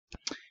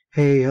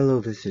Hey,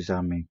 hello, this is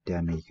Amit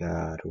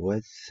Demigod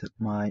with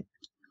my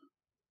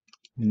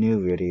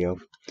new video.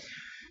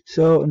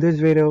 So, in this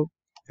video,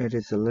 it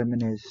is a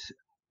Limitless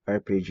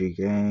RPG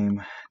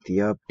game. The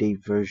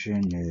update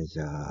version is,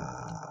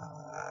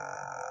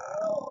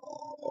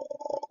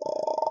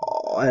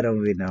 I don't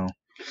really know.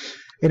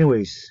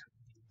 Anyways,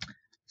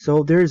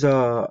 so there's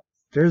a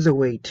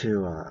way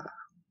to,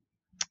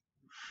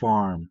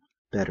 farm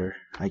better,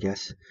 I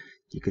guess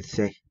you could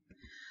say.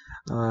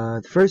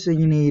 The first thing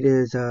you need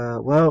is,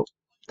 the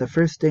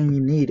first thing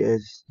you need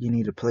is you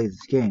need to play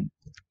this game.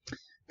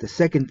 The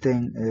second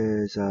thing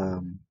is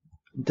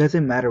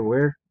doesn't matter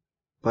where,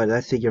 but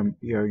let's say you're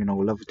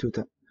level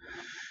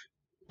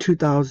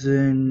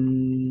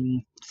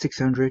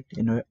 2600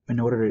 in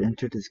order to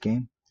enter this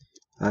game,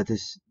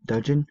 this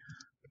dungeon.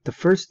 The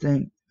first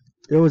thing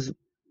there was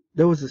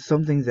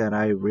something that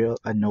I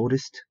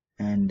noticed,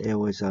 and it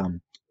was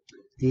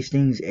these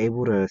things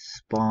able to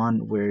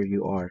spawn where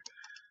you are.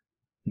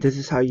 This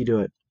is how you do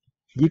it.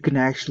 You can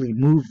actually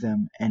move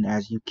them, and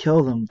as you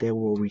kill them, they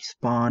will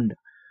respawn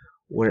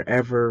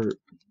wherever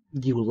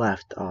you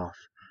left off.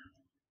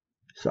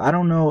 So I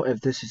don't know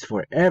if this is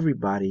for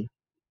everybody,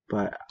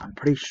 but I'm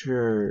pretty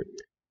sure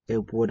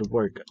it would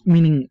work.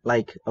 Meaning,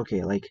 like,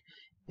 okay, like,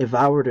 if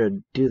I were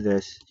to do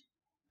this,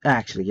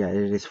 actually, yeah,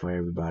 it is for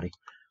everybody.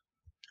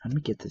 Let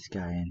me get this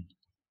guy in.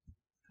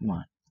 Come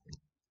on.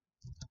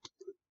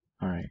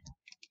 Alright.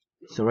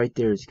 So right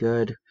there is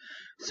good.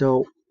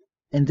 So,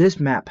 in this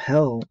map,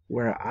 hell,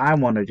 where I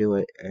want to do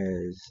it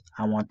is,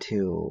 I want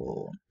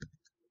to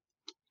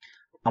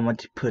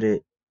put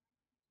it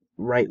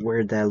right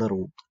where that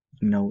little,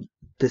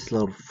 this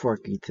little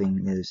forky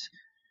thing is.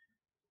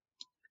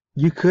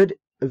 You could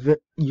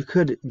get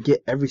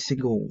every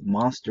single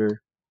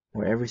monster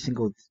or every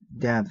single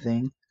damn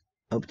thing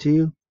up to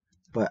you,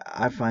 but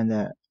I find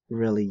that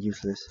really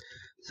useless.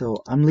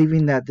 So I'm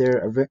leaving that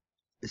there.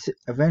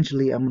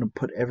 Eventually, I'm gonna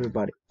put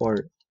everybody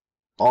or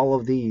all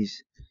of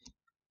these.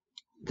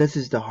 This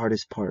is the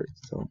hardest part.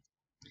 So,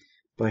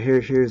 but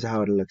here's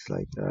how it looks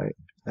like. All right,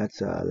 let's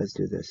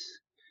do this.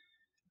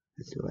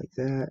 Let's do it like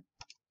that.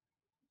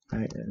 All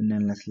right, and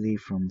then let's leave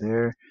from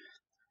there.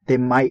 They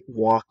might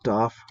walked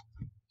off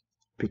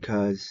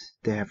because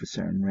they have a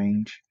certain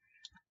range,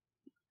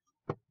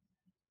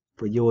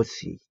 but you will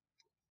see.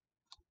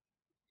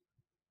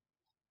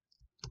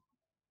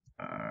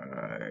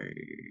 Alright,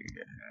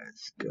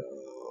 let's go.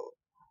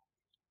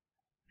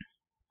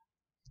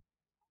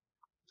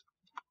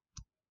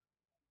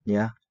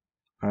 Yeah,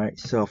 alright,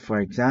 so for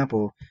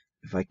example,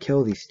 if I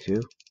kill these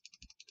two,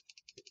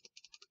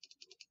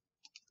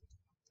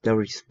 they'll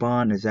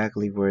respawn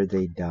exactly where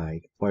they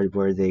died, or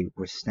where they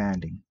were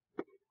standing.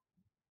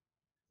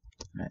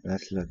 Alright,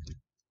 let's look.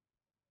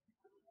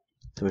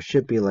 So it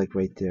should be like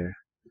right there.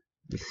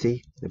 You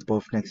see? They're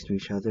both next to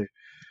each other.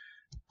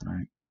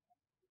 Alright.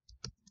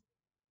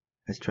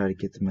 Let's try to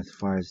get them as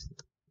far as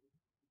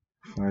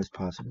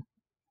possible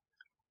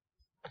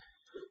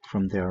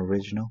from their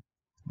original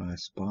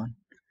spawn.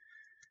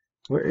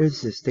 Where is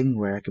this thing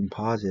where I can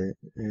pause it?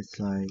 It's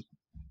like,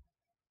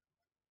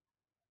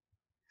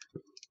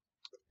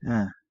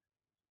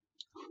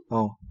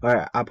 oh,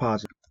 alright, I'll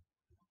pause it.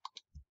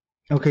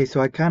 Okay, so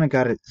I kind of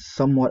got it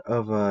somewhat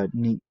of a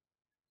neat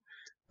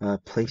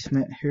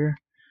placement here.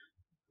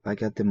 I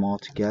got them all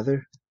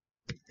together,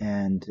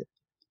 and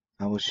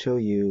I will show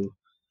you.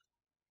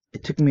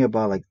 It took me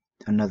about like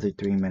another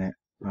 3 minutes.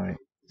 Alright,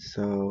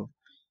 so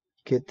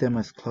get them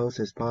as close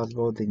as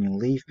possible, then you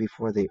leave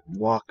before they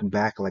walk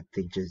back like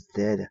they just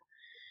did.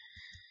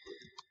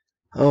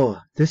 Oh,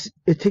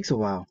 it takes a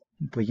while,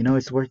 but you know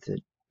it's worth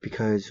it,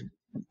 because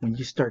when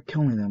you start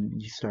killing them,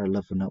 you start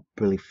leveling up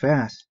really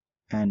fast.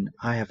 And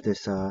I have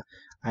this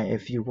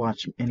if you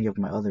watch any of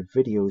my other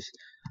videos,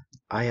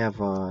 I have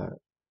I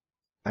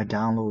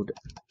download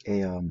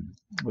a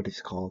what is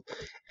it called,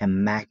 a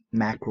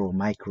macro,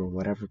 micro,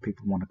 whatever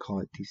people want to call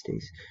it these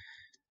days.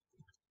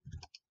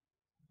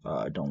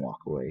 Don't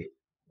walk away.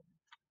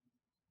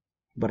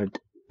 But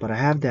I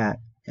have that,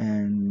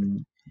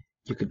 and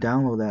you could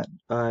download that.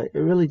 It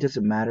really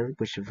doesn't matter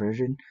which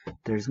version.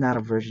 There's not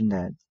a version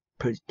that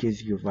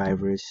gives you a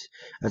virus,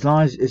 as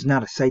long as it's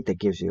not a site that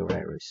gives you a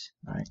virus,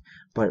 right?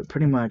 But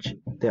pretty much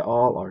they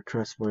all are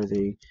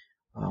trustworthy.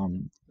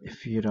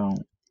 If you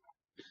don't,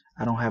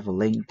 I don't have a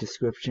link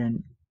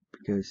description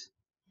because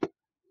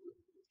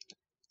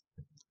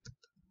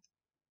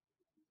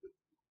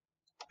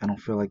I don't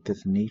feel like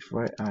there's a need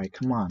for it. Alright,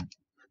 come on,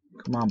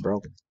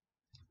 bro.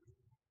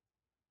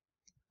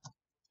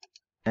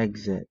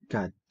 Exit.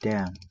 God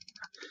damn,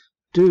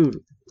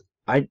 dude.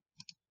 I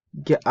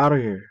get out of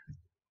here.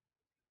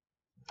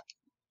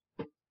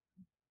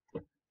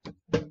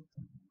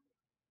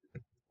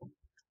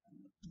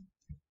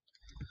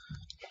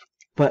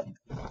 But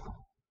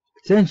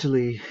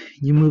essentially,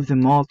 you move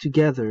them all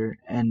together,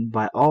 and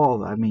by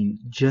all, I mean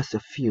just a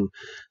few.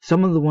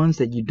 Some of the ones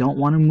that you don't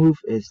want to move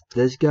is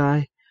this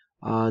guy,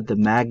 the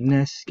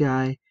Magnus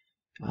guy.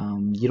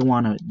 You don't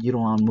want to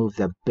move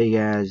that big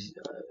ass,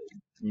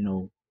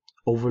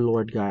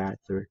 Overlord guy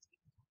either.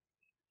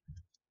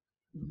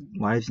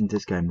 Why isn't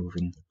this guy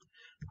moving?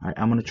 Alright,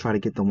 I'm gonna try to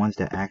get the ones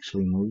that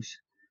actually moves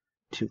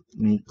to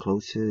me,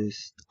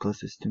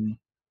 closest to me.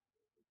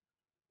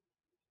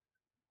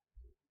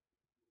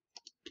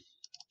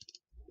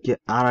 Get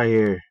out of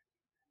here.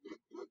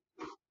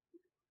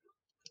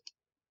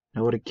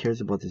 Nobody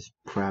cares about this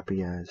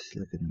crappy ass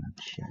looking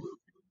at shit.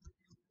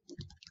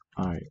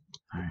 Alright,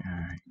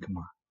 alright, come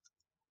on.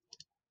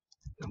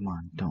 Come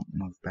on, don't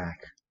move back.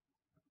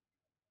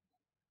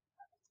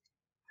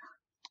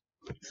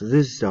 So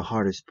this is the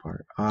hardest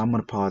part. I'm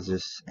gonna pause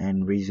this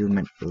and resume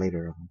it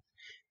later on.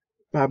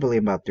 Probably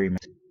about 3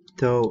 minutes.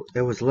 So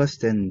it was less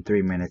than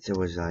 3 minutes. It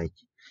was like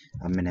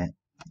a minute.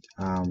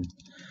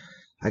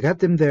 I got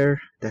them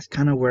there. That's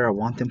kind of where I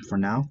want them for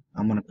now.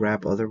 I'm gonna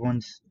grab other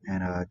ones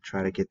and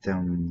try to get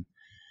them.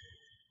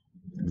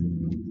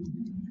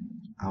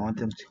 I want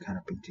them to kind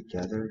of be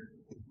together.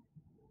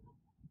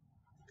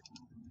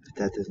 If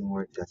that doesn't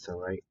work, that's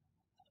alright.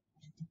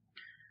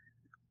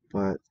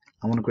 But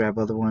I want to grab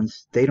other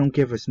ones. They don't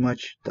give as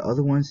much. The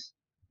other ones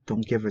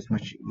don't give as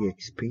much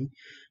EXP,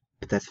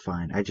 but that's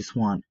fine. I just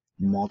want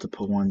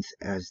multiple ones.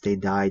 As they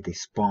die, they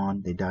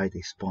spawn. They die,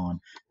 they spawn.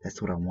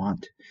 That's what I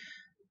want.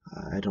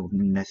 I don't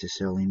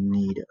necessarily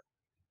need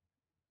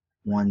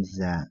ones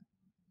that.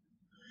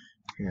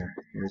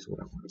 Here's what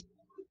I want.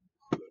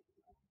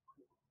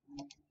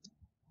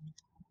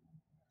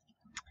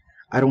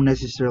 I don't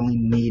necessarily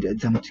need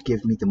them to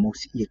give me the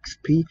most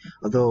EXP,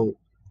 although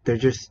they're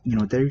just,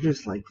 they're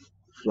just like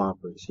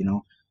floppers,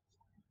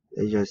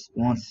 They just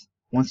once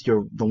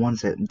you're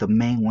the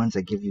main ones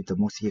that give you the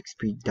most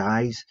EXP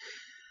dies,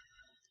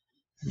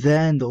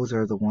 then those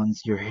are the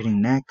ones you're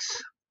hitting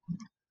next.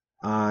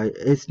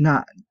 It's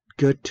not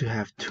good to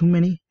have too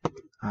many,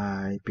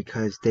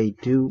 because they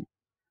do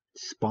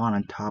spawn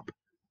on top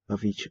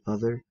of each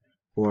other,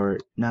 or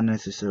not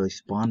necessarily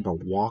spawn,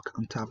 but walk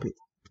on top of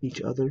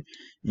each other,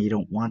 and you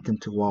don't want them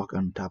to walk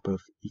on top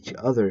of each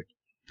other.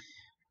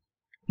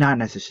 Not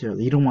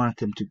necessarily. You don't want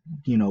them to,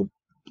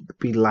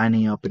 be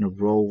lining up in a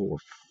row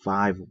of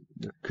 5,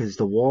 because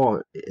the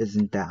wall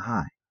isn't that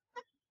high.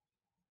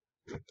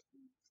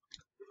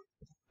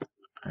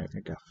 Alright, I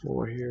got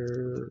 4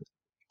 here.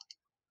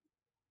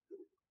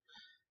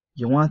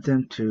 You want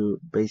them to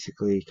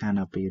basically kind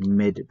of be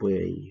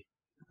midway.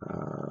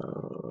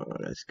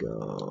 Let's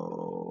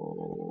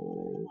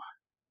go.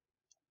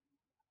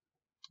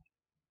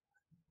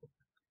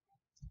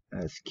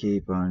 Let's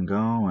keep on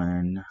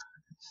going.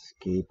 Let's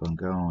keep on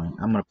going.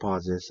 I'm gonna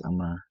pause this.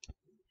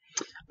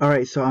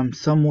 Alright, so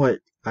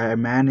I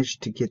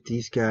managed to get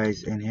these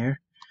guys in here.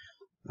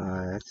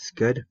 That's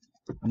good.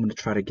 I'm gonna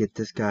try to get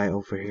this guy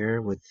over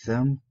here with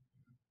them.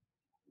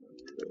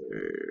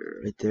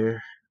 Right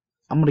there.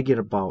 I'm gonna get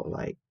about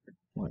like,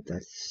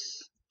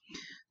 that's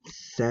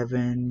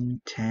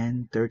 7,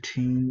 10,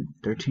 13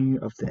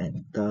 of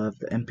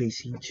the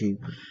NPC to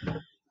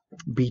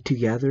be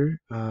together.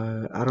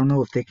 I don't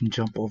know if they can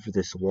jump over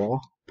this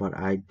wall, but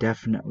I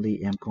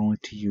definitely am going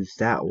to use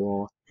that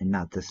wall and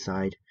not the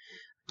side,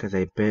 because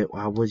I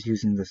was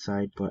using the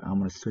side, but I'm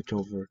gonna switch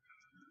over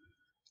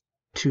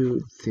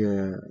to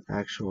the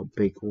actual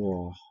big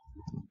wall.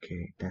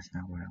 Okay, that's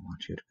not where I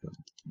want you to go.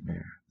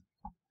 There.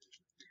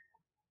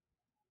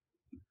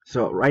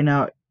 So right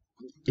now,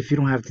 if you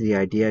don't have the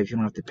idea, if you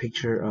don't have the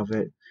picture of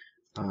it,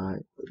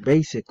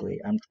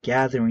 basically I'm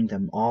gathering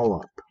them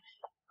all up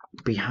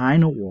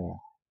behind a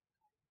wall,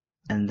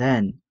 and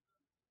then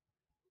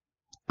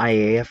I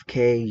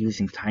AFK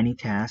using Tiny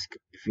Task.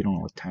 If you don't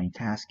know what Tiny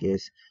Task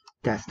is,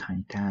 that's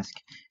Tiny Task.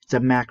 It's a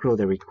macro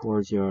that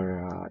records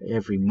your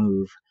every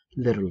move,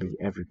 literally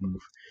every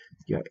move.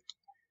 Yeah.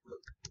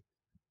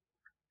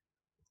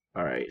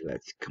 Alright,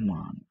 come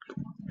on,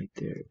 right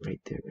there, right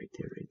there, right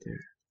there, right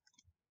there.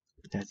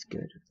 That's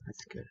good,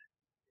 that's good.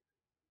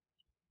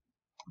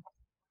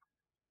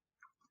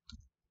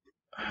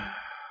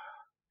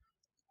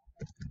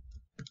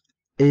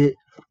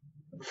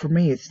 For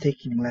me, it's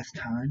taking less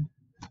time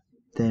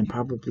than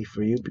probably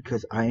for you,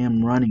 because I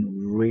am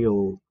running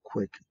real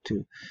quick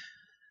too.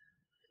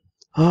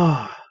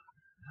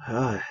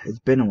 It's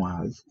been a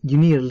while. You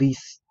need at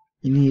least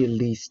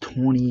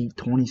 20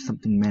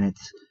 something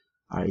minutes.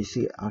 Alright, you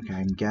see, okay,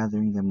 I'm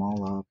gathering them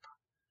all up.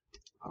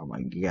 Oh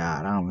my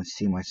god, I don't even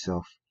see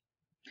myself.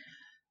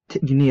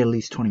 You need at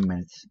least 20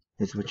 minutes,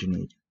 is what you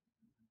need.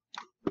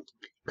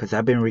 Because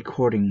I've been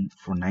recording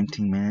for 9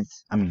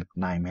 minutes,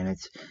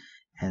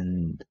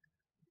 and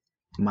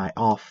my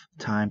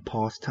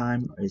pause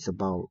time is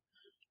about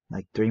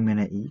like 3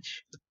 minutes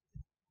each.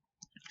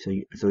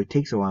 So it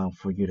takes a while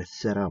for you to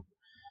set up,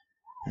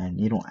 and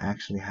you don't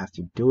actually have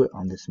to do it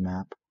on this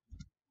map.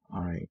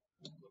 Alright.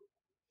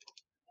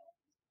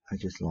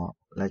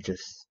 Let's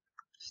just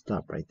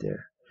stop right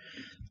there.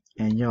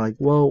 And you're like,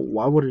 well,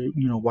 why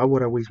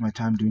would I waste my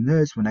time doing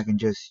this when I can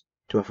just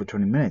do it for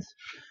 20 minutes?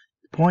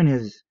 The point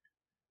is,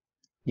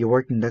 you're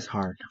working this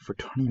hard for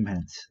 20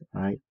 minutes,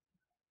 right?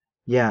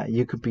 Yeah,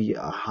 you could be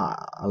a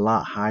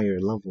lot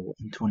higher level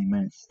in 20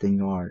 minutes than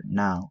you are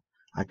now.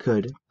 I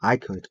could,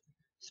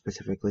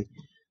 specifically.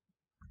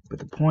 But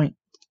the point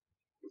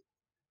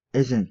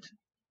isn't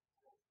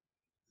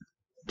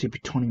to be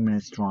 20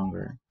 minutes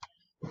stronger.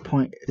 The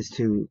point is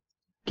to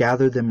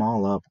gather them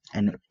all up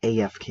and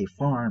AFK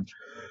farm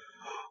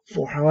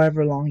for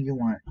however long you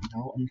want,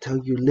 until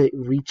you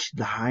reach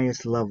the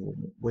highest level,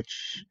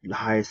 which the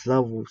highest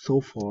level so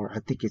far, I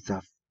think it's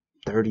a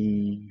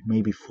 30,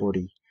 maybe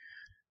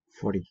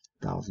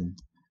 40,000.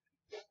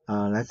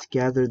 Let's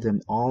gather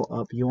them all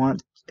up. You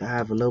want to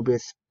have a little bit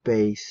of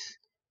space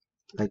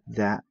like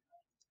that.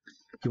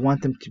 You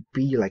want them to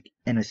be like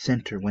in a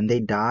center. When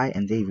they die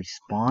and they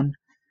respawn,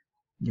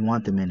 you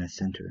want them in a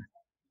center.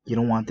 You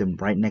don't want them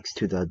right next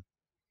to the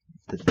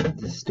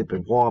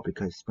stupid wall,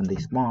 because when they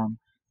spawn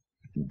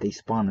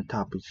on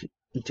top of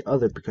each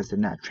other because they're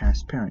not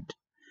transparent.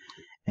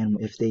 And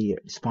if they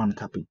spawn on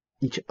top of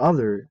each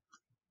other,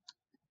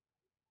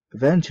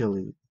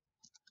 eventually...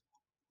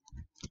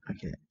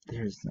 Okay,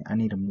 I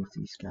need to move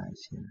these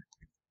guys here.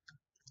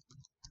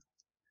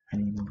 I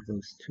need to move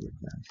those two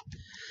guys.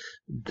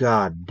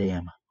 God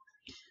damn.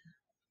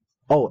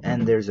 Oh,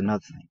 and there's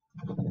another thing.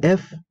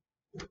 If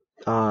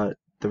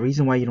the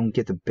reason why you don't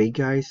get the big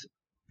guys,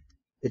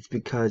 it's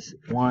because,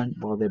 one,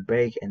 well, they're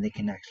big and they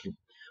can actually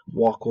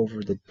walk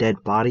over the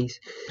dead bodies.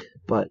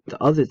 But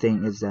the other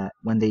thing is that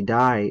when they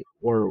die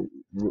or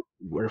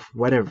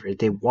whatever, if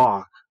they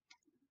walk,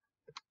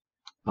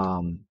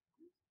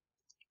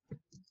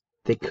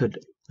 they could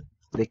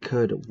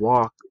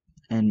walk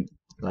and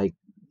like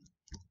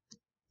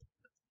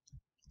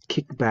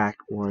kick back,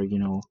 or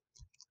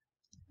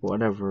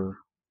whatever.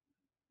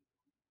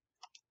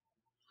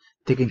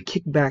 They can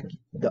kick back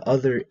the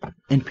other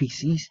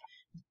NPCs,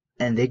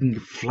 and they can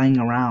flying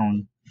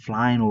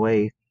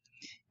away.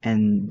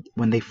 And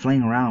when they fly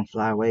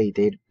away,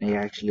 they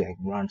actually like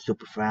run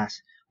super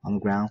fast on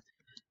the ground,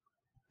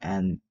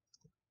 and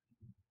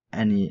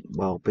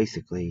well,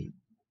 basically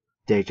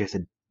they're just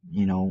a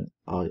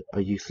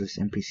useless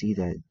NPC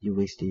that you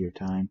wasted your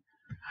time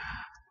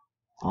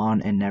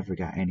on and never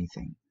got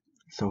anything.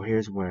 So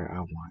here's where I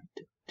want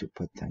to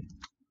put them,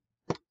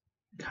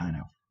 kind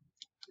of.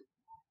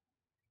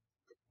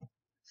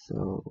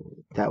 So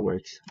that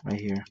works right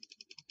here.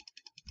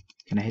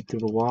 Can I hit through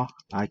the wall?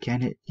 I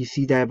can hit. You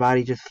see that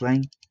body just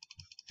flying?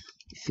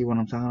 You see what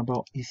I'm talking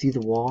about? You see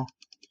the wall?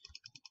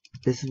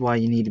 This is why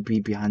you need to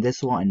be behind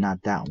this wall and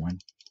not that one.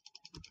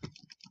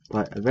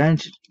 But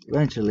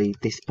eventually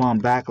they spawn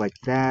back like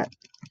that,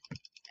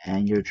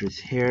 and you're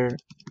just here.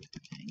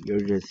 You're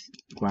just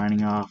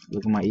grinding off.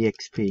 Look at my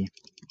EXP.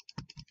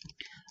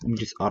 Let me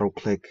just auto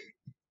click.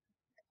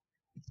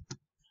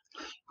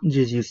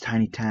 Just use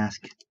tiny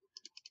task.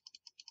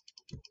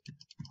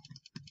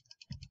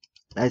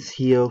 Let's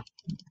heal.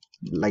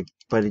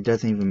 But it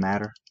doesn't even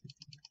matter.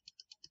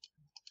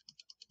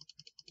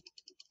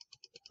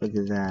 Look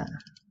at that.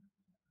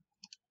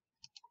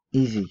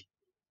 Easy.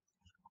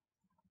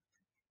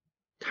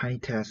 Tiny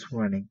task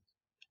running.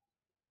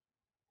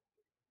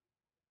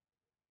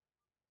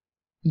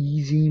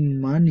 Easy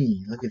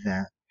money. Look at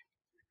that.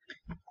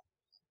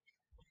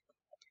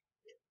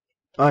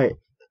 Alright,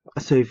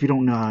 so if you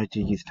don't know how to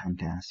use time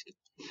task,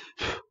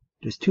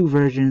 there's two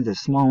versions, the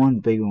small one,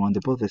 the bigger one,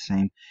 they're both the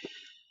same.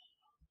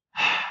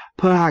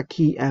 Put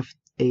hotkey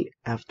F8,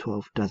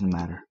 F12, doesn't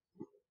matter.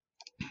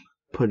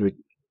 Put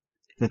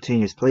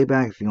continuous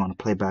playback if you want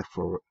to play back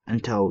for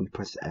until you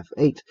press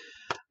F8,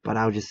 but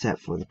I'll just set,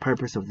 for the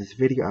purpose of this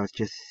video, I'll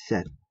just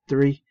set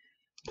 3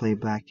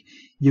 playback.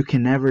 You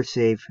can never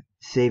save.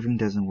 Saving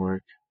doesn't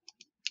work.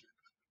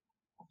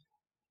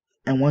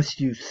 And once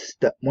you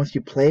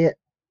play it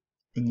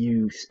and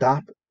you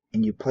stop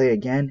and you play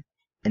again,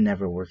 it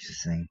never works the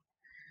same.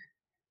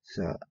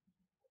 So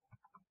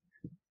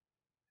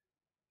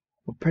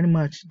well, pretty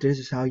much this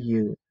is how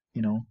you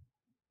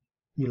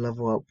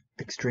level up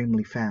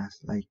extremely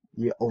fast. Like,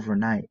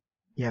 overnight.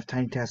 You have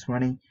tiny tasks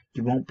running,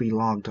 you won't be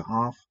logged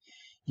off,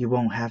 you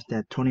won't have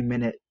that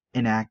 20-minute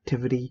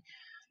inactivity.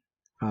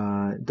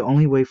 The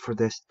only way for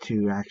this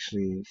to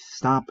actually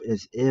stop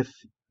is if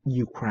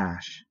you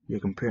crash, your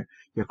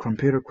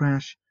computer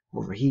crash,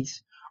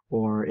 overheats,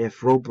 or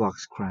if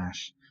Roblox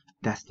crash.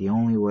 That's the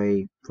only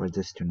way for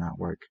this to not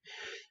work.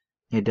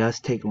 It does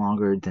take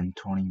longer than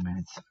 20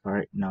 minutes.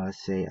 Alright, now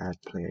let's say I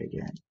play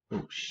again.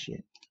 Oh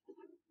shit.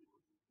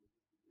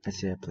 Let's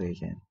say I play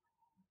again.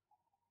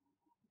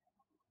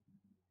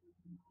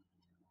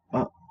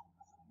 Well,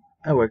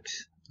 that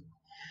works.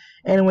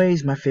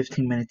 Anyways, my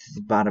 15 minutes is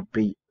about to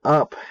be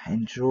up.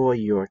 Enjoy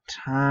your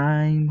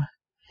time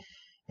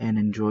and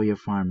enjoy your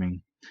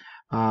farming.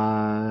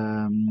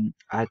 I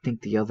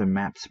think the other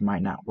maps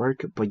might not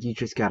work, but you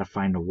just gotta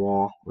find a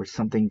wall or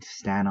something to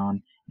stand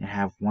on and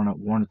have one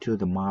or two of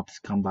the mobs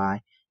come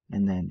by,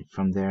 and then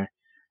from there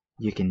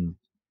you can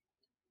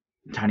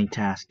tiny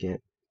task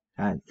it.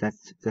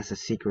 That's a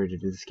secret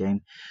of this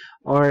game.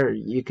 Or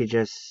you could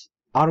just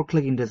auto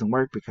clicking doesn't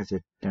work because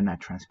they're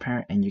not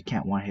transparent, and you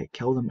can't one hit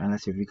kill them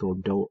unless if you go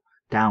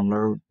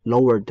down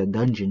lower the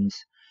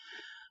dungeons.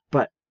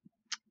 But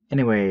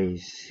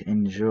anyways,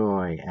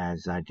 enjoy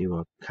as I do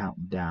a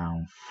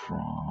countdown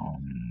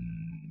from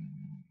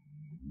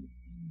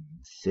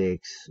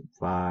 6,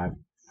 5,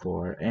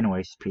 4.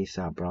 Anyways, peace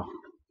out, bro.